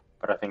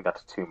 But I think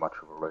that's too much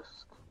of a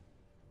risk.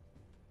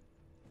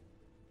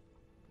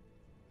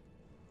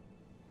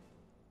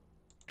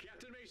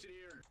 Captain Mason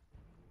here.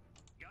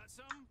 Got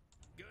some?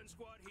 Gun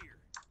squad here.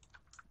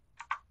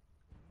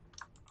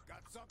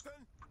 Got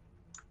something?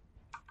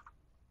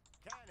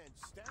 Cannon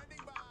standing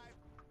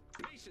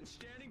by. Mason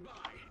standing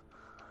by.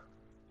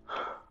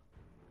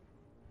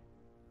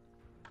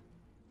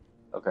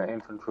 Okay,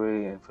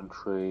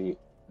 infantry.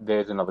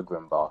 There's another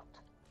Grimbot.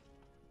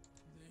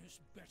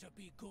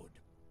 be good.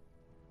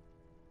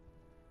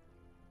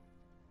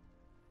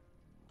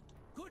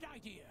 Good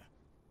idea.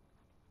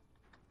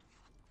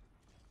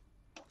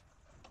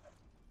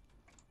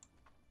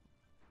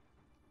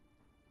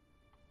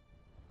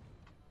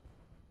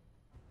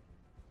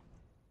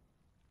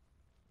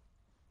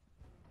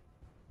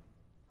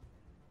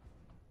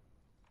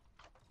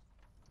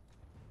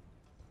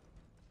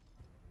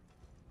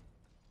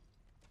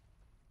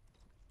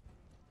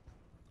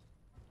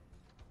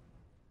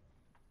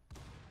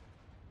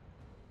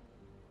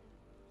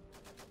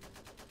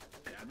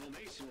 Admiral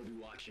Mason will be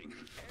watching.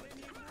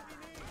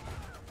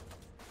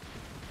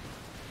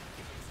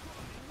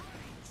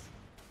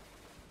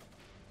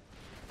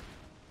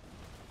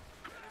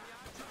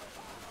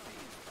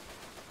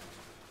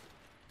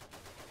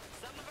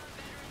 Some of our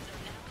veterans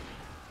are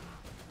now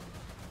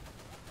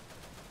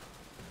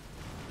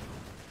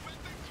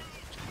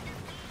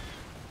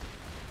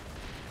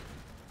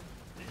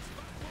This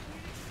fight will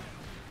win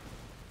itself.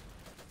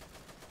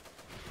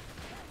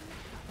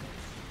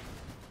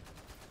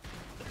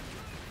 They're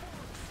coming for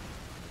us.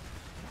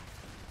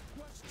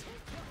 Was too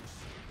close.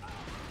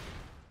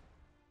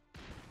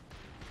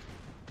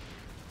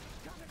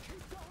 Gotta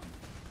keep going.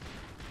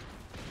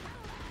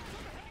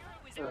 hero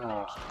is in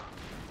action.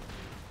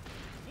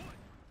 What?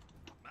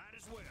 Might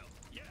as well.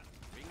 Yeah.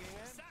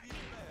 Sight in.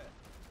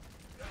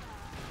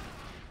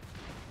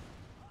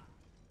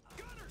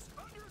 Gunners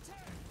under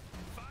attack.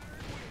 Fire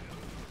and wind.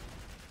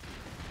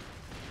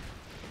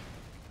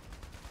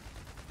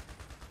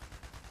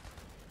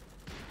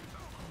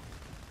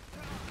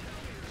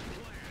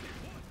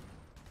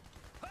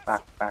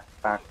 Back, back,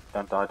 back.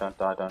 Don't die, don't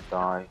die, don't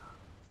die.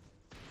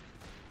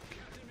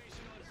 Captain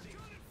Mason on scene.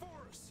 Gunning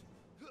for us.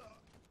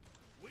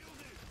 Will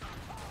do.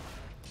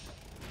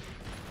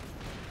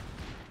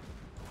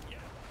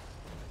 Yeah.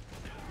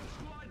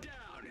 Squad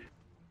down.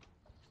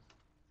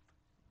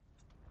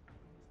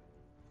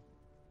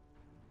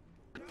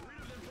 Get rid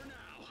of them for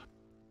now.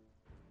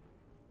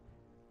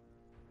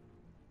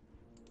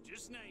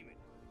 Just name it.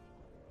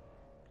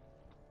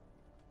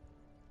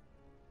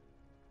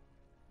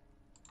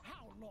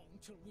 How long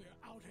till we're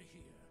out of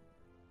here?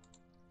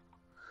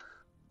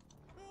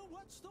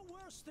 What's the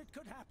worst that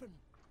could happen?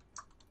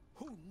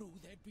 Who knew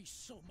there'd be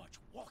so much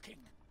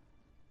walking?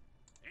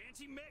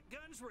 Anti-mech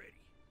guns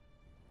ready.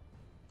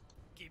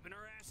 Keeping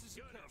our asses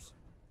in cover.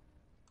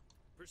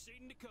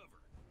 Proceeding to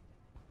cover.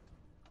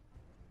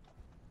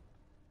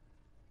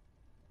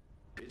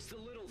 It's the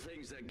little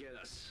things that get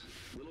us.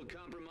 Little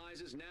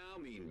compromises now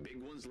mean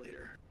big ones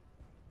later.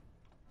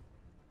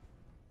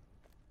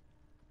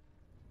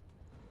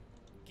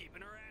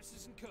 Keeping our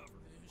asses in cover.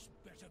 This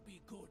better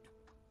be good.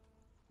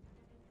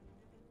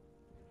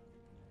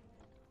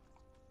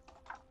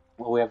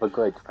 Well, we have a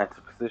great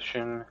defensive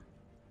position.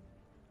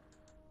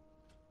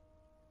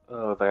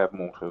 Oh, they have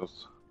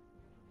mortars.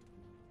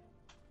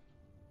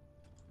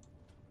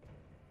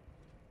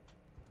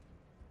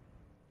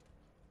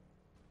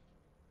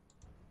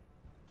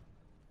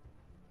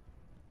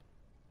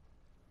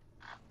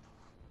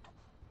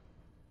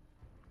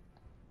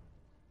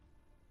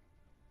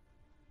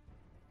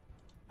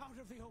 Out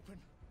of the open.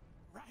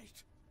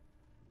 Right.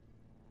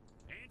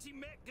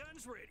 Anti-mech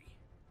guns ready.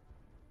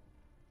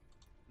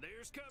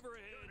 There's cover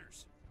ahead.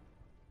 Gunners.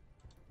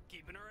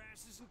 Keeping our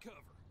asses in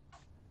cover.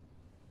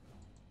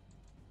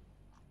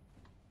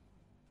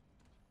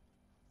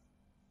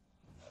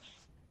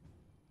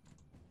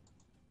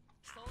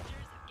 Soldiers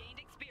have gained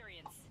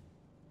experience.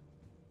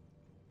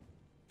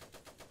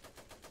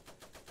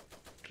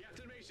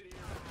 Captain Mason here.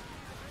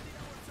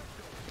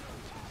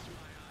 Don't test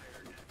my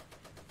iron.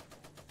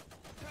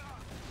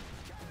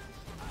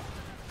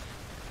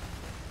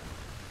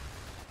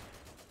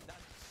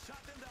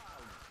 Shut them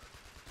down.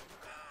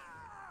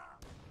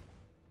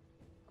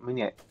 I mean,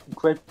 yeah,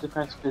 great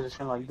defensive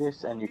position like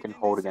this, and you can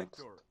hold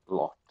against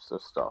lots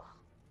of stuff.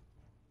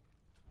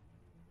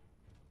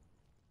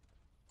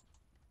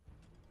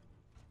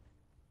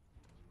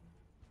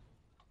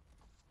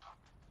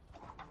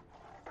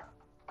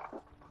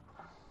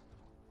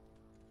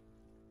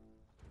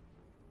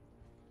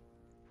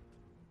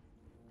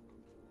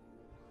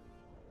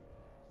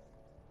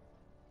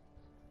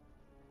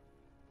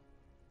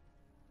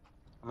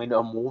 I mean,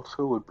 a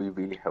mortar would be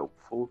really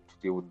helpful to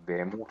deal with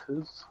their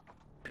mortars.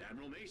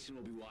 Admiral Mason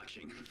will be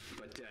watching,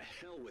 but to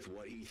hell with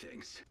what he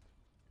thinks.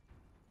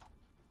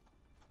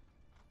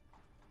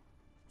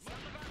 Some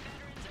of our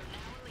veterans are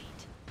now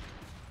elite.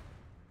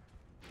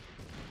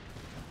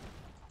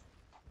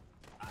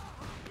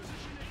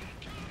 Position A.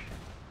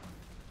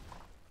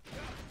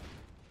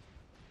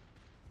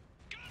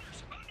 Gunners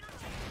under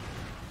attack.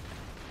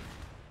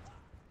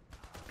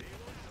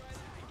 Payload try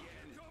that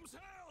again. Here comes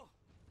hell.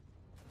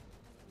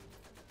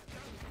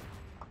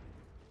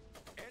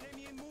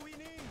 Enemy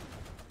moving in.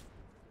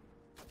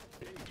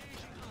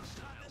 Engaging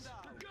hostiles.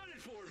 Gun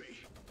it for me.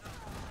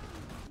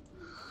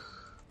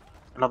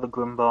 Another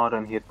Grimbard,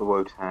 and here's the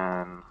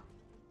Wotan.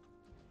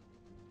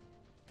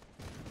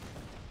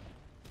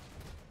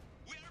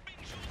 We are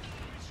being shot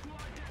down.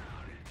 Squad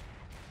down.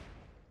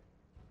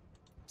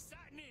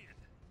 Sighting in.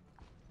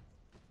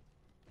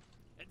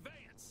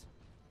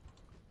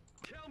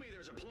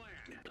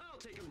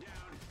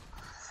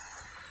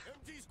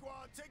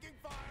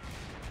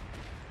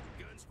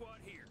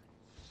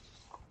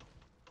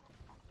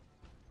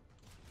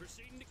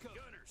 Proceeding to cover.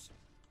 Gunners,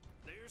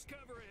 there's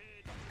cover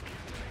ahead.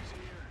 Captain's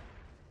here.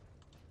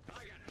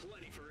 I got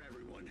plenty for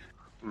everyone.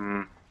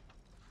 Hmm.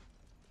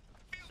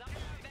 Some of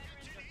our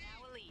veterans are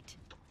now elite.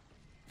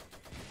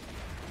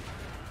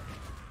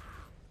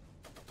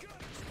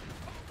 Gunners,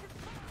 open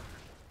fire!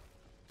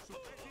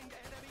 Suppressing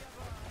enemy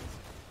advance.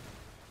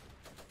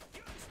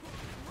 Gun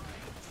squad in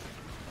range!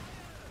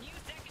 New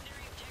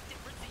secondary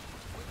objective received.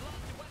 We've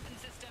lost a weapon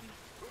system.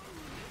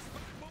 This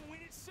fight won't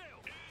win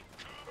itself.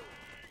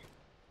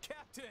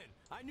 Captain,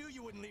 I knew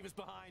you wouldn't leave us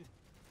behind.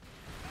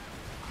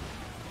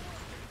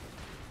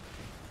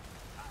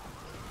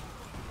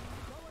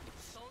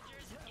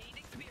 Soldiers have gained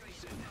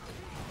experience.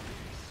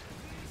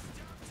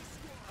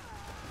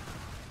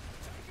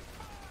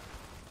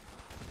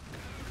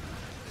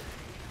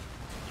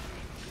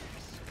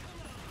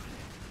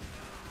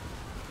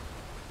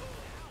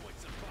 Now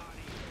it's a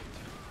body.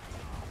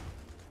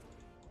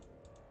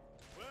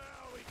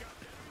 Well, we got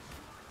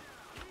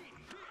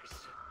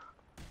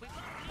We've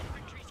lost an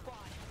infantry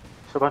squad.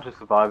 So a bunch of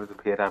survivors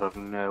appeared out of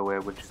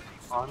nowhere, which is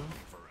fun.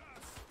 for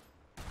us.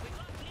 We've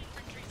lost an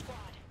infantry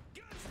squad.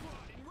 Gun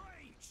squad in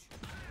range.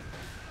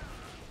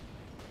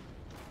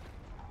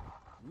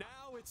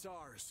 Now it's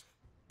ours.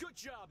 Good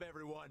job,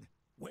 everyone.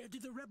 Where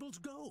did the rebels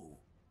go?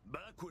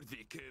 Back where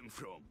they came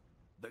from.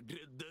 The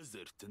Great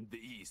Desert in the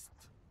east.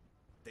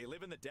 They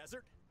live in the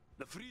desert?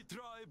 The Free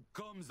Tribe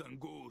comes and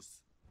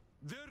goes.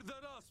 They're the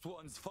last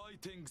ones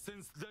fighting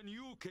since the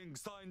new king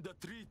signed a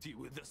treaty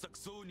with the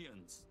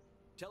Saxonians.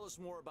 Tell us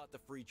more about the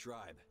Free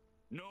Tribe.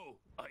 No,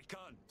 I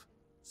can't.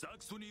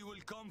 Saxony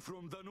will come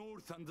from the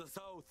north and the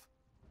south.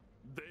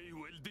 They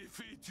will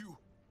defeat you.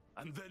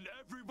 And then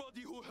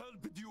everybody who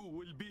helped you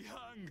will be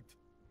hanged.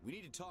 We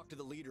need to talk to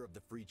the leader of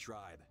the Free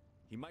Tribe.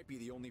 He might be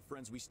the only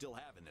friends we still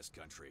have in this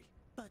country.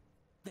 But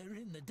they're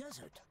in the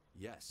desert.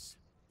 Yes.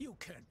 You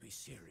can't be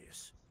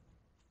serious.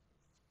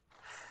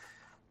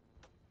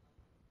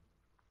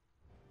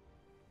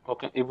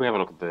 Okay, if we have a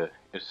look at the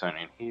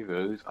Usonian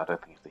heroes, I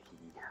don't think it's the he.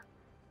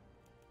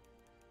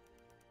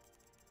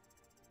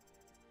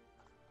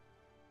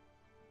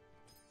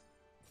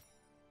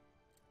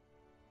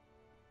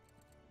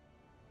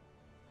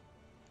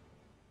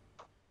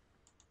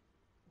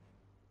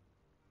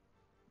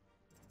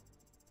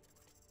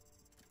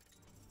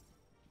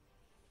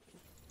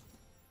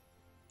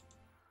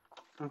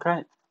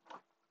 Okay.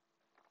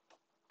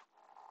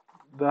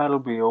 That'll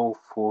be all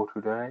for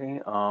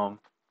today.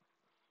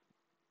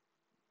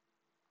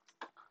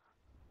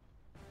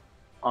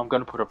 I'm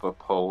going to put up a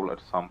poll at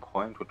some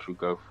point, which will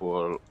go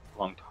for a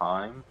long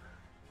time.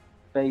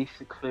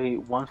 Basically,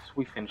 once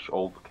we finish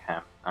all the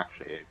camp,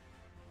 actually,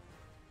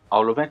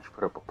 I'll eventually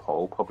put up a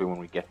poll, probably when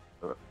we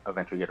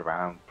eventually get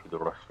around to the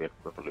Russian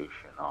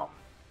Revolution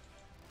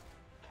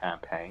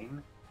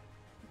campaign.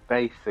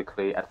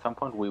 Basically, at some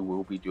point we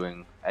will be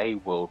doing a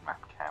world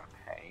map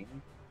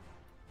campaign.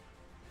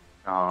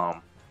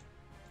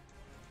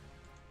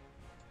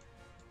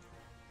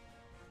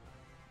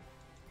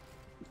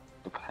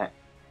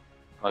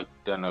 Like,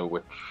 don't know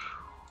which.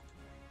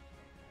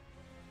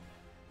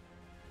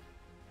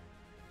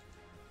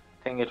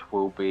 I think it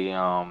will be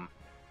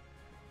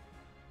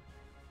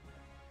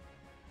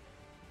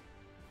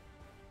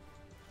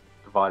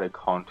divided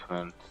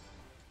continents,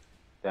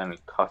 then a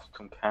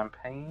custom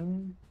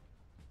campaign.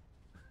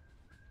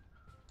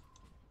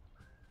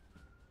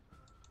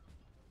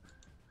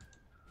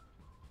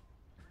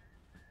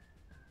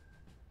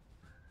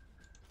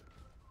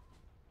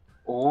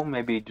 Or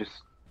maybe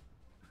just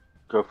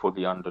go for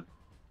the underdog.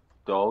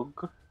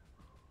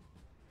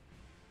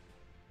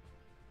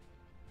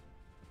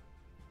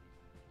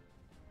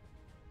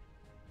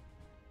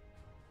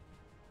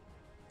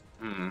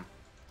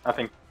 I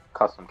think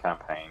custom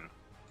campaign.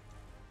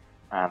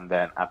 And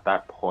then at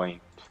that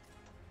point,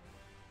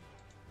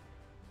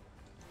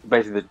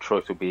 basically the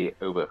choice will be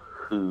over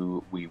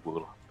who we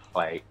will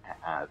play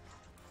as.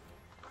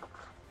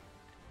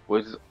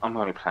 Which I'm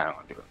only planning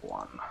on doing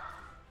one.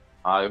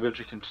 I was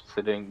originally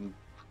considering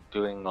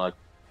doing like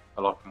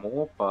a lot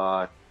more,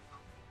 but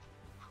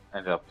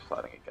ended up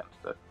deciding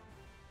against it.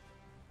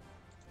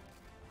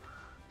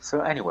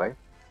 So anyway,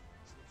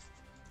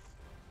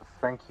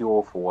 thank you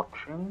all for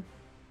watching,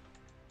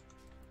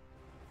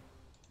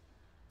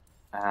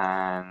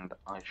 and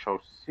I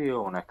shall see you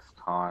all next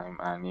time,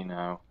 and you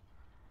know,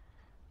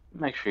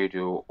 make sure you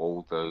do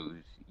all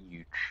those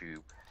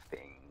YouTube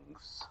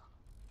things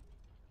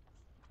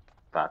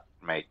that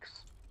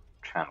makes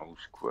channels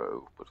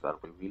grow, but that'll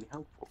be really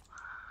helpful.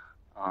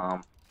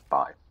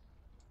 Bye.